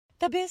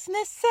the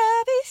Business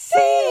Savvy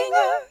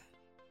Singer.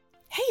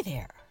 Hey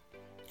there,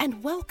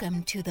 and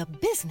welcome to the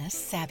Business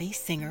Savvy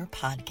Singer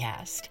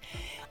podcast.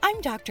 I'm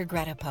Dr.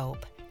 Greta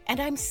Pope, and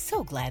I'm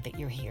so glad that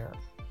you're here.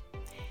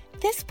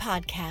 This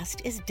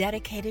podcast is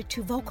dedicated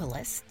to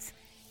vocalists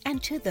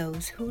and to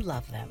those who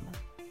love them.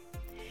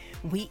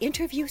 We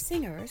interview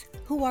singers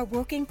who are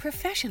working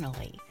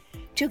professionally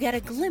to get a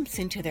glimpse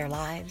into their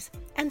lives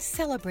and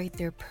celebrate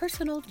their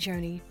personal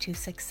journey to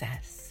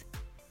success.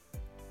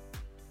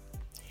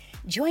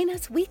 Join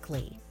us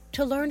weekly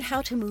to learn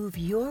how to move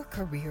your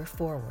career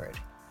forward.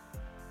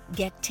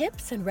 Get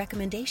tips and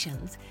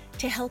recommendations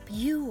to help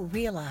you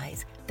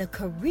realize the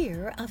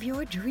career of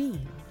your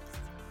dreams.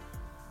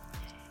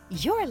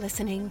 You're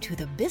listening to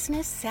the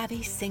Business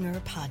Savvy Singer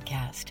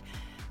podcast,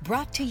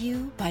 brought to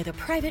you by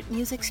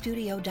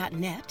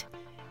theprivatemusicstudio.net,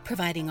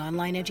 providing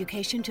online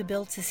education to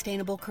build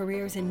sustainable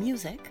careers in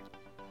music.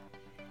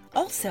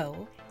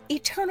 Also,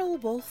 Eternal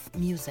Wolf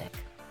Music,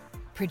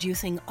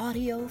 producing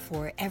audio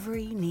for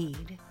every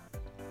need.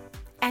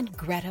 And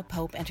Greta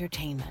Pope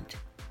Entertainment,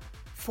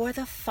 for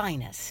the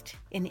finest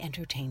in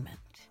entertainment.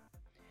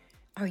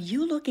 Are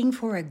you looking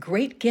for a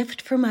great gift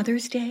for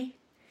Mother's Day?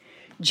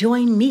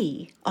 Join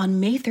me on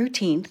May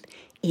 13th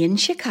in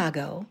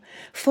Chicago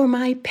for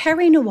my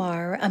Paris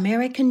Noir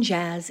American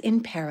Jazz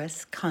in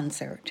Paris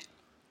concert.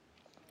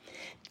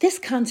 This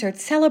concert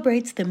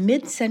celebrates the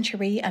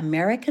mid-century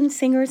American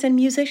singers and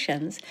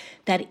musicians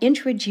that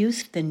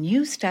introduced the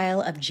new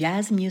style of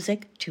jazz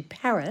music to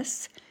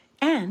Paris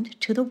and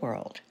to the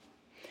world.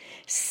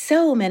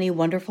 So many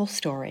wonderful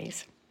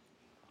stories.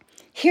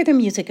 Hear the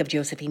music of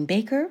Josephine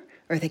Baker,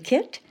 Eartha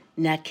Kitt,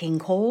 Nat King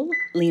Cole,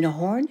 Lena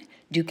Horne,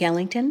 Duke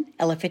Ellington,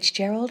 Ella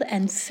Fitzgerald,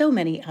 and so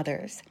many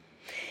others.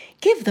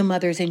 Give the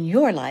mothers in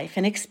your life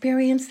an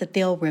experience that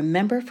they'll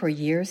remember for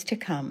years to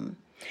come.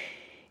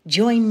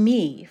 Join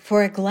me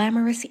for a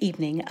glamorous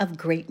evening of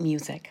great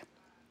music.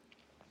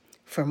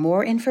 For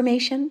more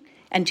information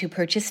and to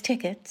purchase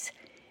tickets,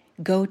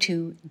 go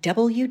to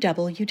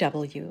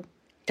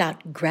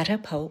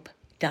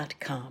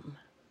www.gretapope.com.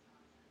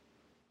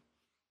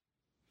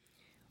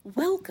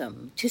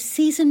 Welcome to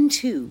Season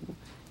 2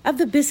 of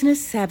the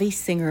Business Savvy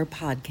Singer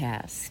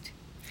podcast.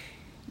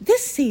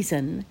 This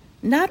season,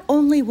 not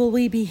only will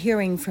we be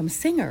hearing from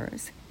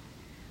singers,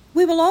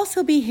 we will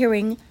also be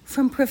hearing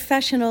from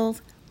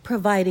professionals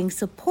providing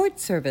support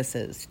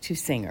services to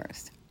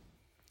singers.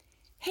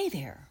 Hey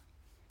there,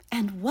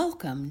 and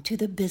welcome to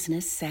the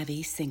Business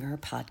Savvy Singer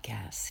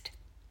podcast.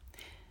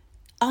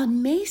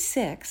 On May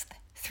 6th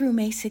through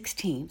May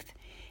 16th,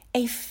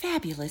 a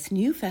fabulous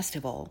new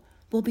festival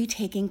will be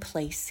taking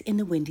place in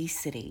the Windy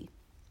City.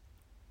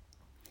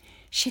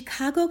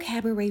 Chicago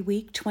Cabaret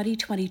Week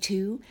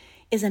 2022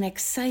 is an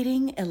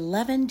exciting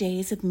 11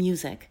 days of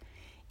music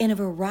in a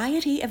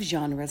variety of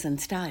genres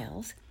and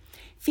styles,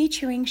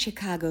 featuring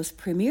Chicago's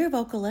premier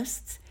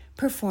vocalists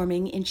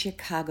performing in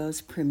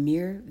Chicago's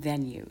premier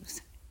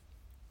venues.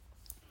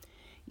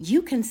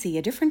 You can see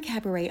a different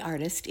cabaret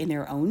artist in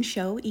their own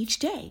show each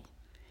day,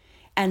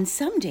 and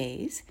some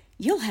days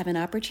you'll have an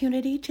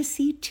opportunity to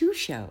see 2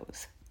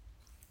 shows.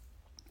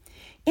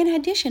 In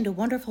addition to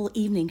wonderful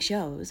evening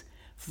shows,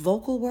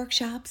 vocal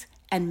workshops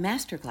and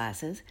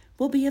masterclasses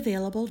will be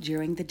available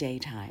during the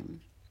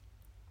daytime.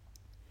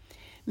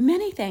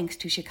 Many thanks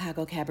to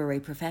Chicago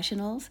Cabaret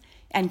professionals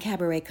and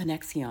Cabaret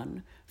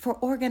Connexion for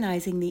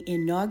organizing the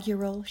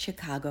inaugural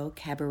Chicago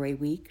Cabaret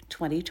Week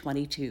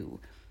 2022.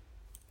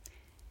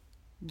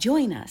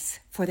 Join us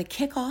for the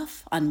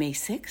kickoff on May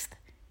 6th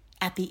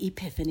at the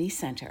Epiphany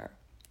Center.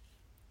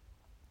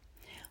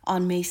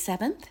 On May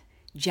 7th,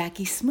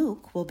 Jackie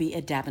Smook will be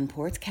at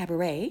Davenport's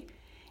Cabaret,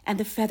 and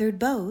the Feathered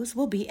Bows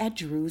will be at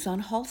Drew's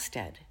on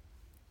Halsted.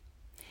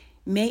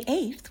 May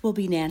 8th will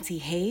be Nancy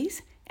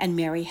Hayes and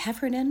Mary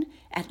Heffernan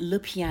at Le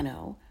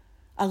Piano,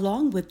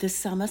 along with the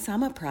Sama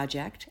Sama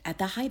Project at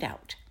the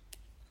Hideout.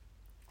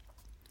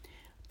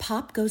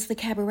 Pop Goes the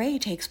Cabaret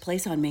takes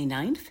place on May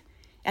 9th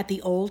at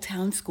the Old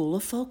Town School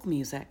of Folk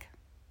Music.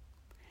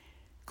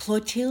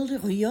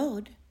 Clotilde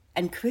Riaud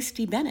and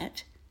Christy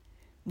Bennett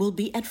will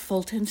be at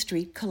Fulton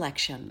Street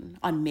Collection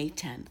on May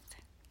 10th.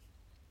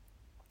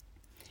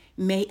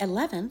 May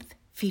 11th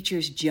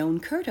features Joan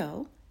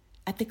Curto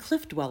at the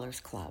Cliff Dwellers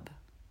Club.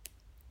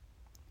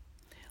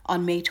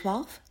 On May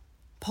 12th,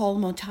 Paul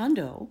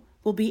Montando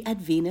will be at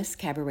Venus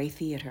Cabaret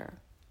Theater.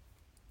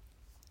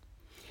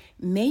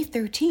 May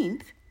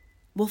 13th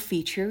will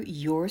feature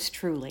yours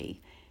truly,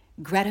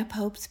 Greta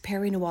Pope's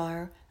Paris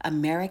Noir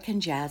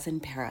American Jazz in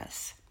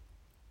Paris.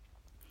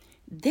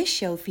 This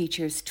show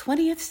features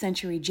 20th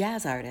century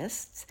jazz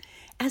artists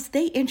as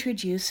they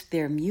introduce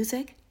their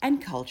music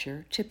and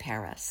culture to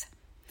Paris.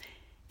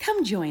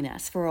 Come join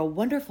us for a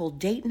wonderful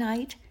date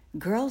night,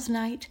 girls'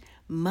 night,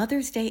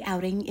 Mother's Day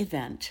outing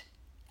event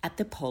at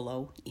the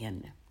Polo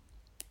Inn.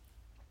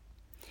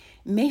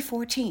 May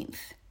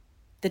 14th,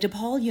 the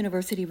DePaul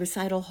University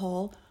Recital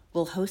Hall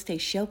will host a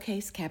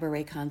showcase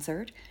cabaret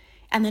concert,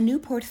 and the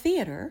Newport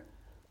Theater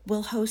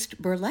will host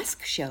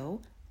burlesque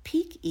show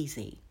Peak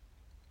Easy.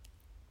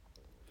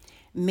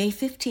 May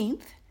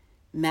 15th,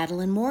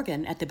 Madeline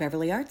Morgan at the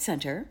Beverly Arts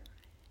Center,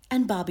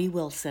 and Bobby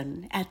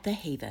Wilson at the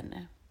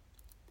Haven.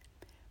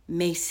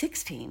 May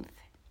 16th,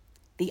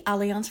 the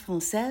Alliance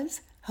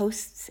Française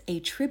hosts a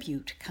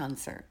tribute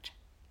concert.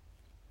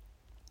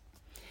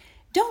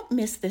 Don't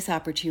miss this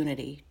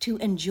opportunity to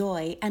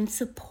enjoy and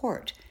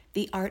support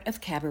the art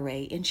of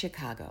cabaret in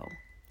Chicago.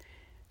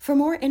 For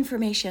more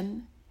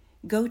information,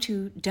 go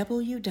to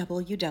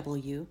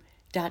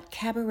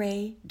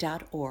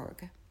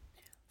www.cabaret.org.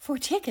 For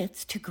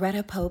tickets to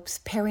Greta Pope's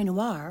Paris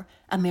Noir,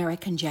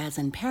 American Jazz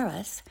in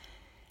Paris,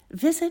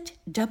 visit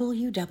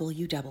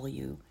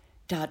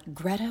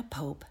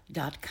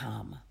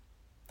www.gretapope.com.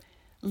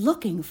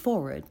 Looking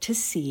forward to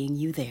seeing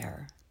you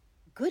there.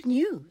 Good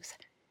news!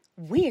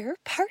 We're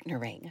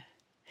partnering.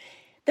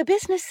 The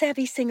Business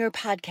Savvy Singer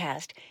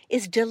podcast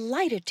is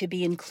delighted to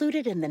be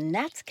included in the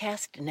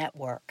Natscast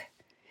network.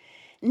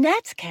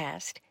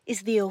 Natscast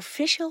is the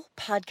official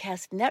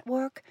podcast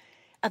network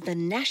of the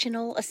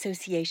National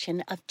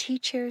Association of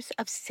Teachers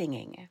of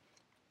Singing.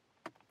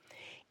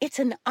 It's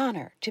an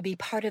honor to be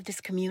part of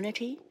this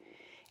community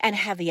and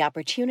have the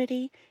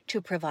opportunity to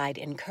provide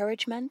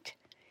encouragement,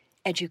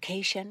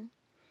 education,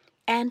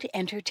 and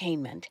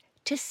entertainment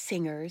to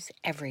singers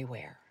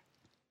everywhere.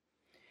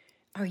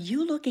 Are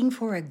you looking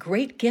for a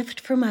great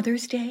gift for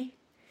Mother's Day?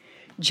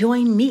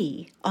 Join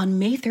me on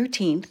May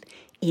 13th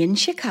in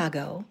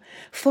Chicago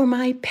for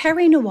my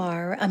Paris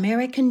Noir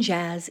American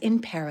Jazz in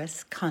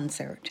Paris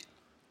concert.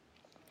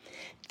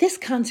 This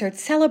concert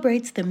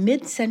celebrates the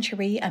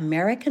mid-century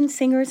American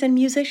singers and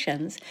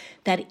musicians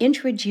that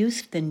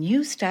introduced the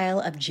new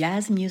style of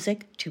jazz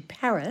music to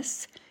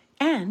Paris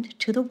and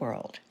to the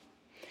world.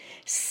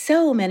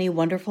 So many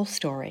wonderful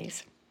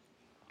stories.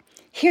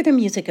 Hear the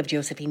music of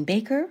Josephine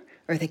Baker,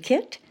 Eartha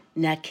Kitt,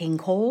 Nat King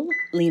Cole,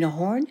 Lena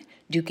Horne,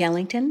 Duke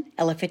Ellington,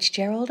 Ella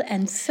Fitzgerald,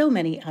 and so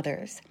many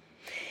others.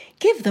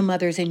 Give the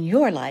mothers in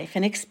your life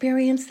an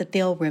experience that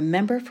they'll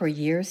remember for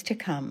years to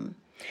come.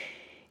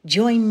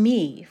 Join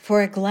me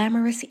for a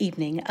glamorous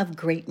evening of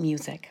great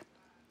music.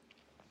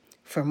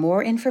 For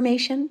more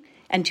information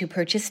and to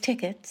purchase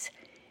tickets,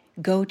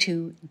 go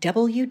to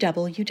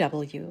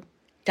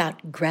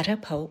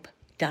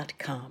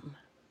www.gretapope.com.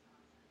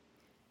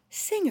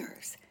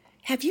 Singers,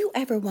 have you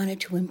ever wanted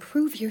to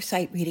improve your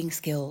sight reading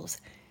skills?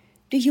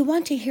 Do you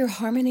want to hear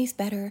harmonies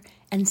better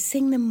and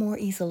sing them more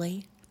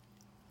easily?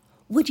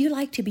 Would you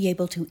like to be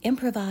able to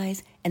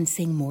improvise and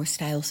sing more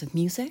styles of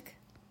music?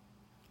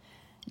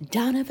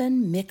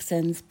 Donovan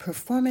Mixon's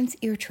Performance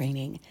Ear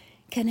Training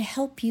can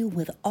help you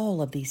with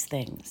all of these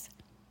things.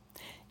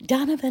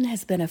 Donovan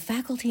has been a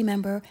faculty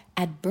member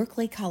at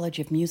Berklee College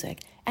of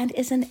Music and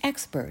is an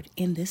expert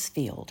in this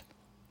field.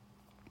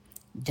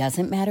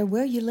 Doesn't matter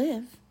where you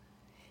live.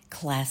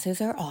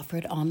 Classes are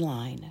offered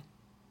online.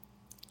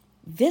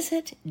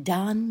 Visit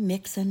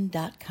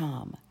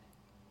donmixon.com.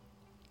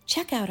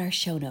 Check out our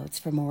show notes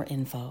for more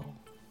info.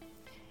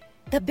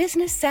 The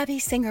Business Savvy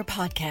Singer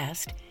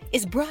podcast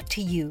is brought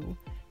to you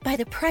by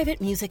the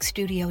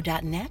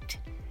privatemusicstudio.net,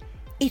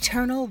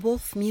 Eternal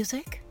Wolf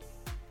Music,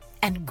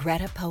 and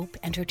Greta Pope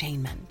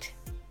Entertainment.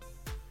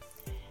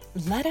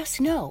 Let us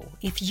know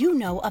if you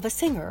know of a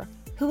singer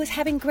who is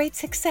having great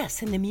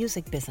success in the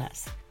music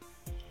business.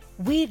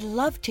 We'd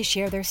love to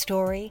share their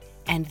story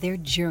and their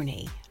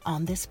journey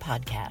on this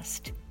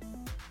podcast.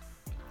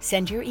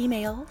 Send your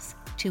emails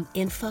to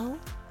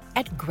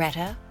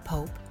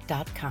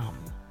info@gretapope.com.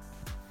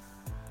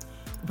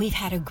 We've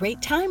had a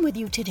great time with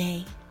you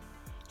today.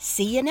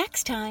 See you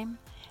next time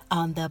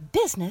on the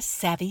Business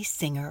Savvy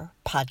Singer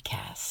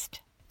podcast.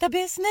 The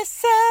Business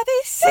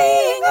Savvy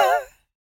Singer.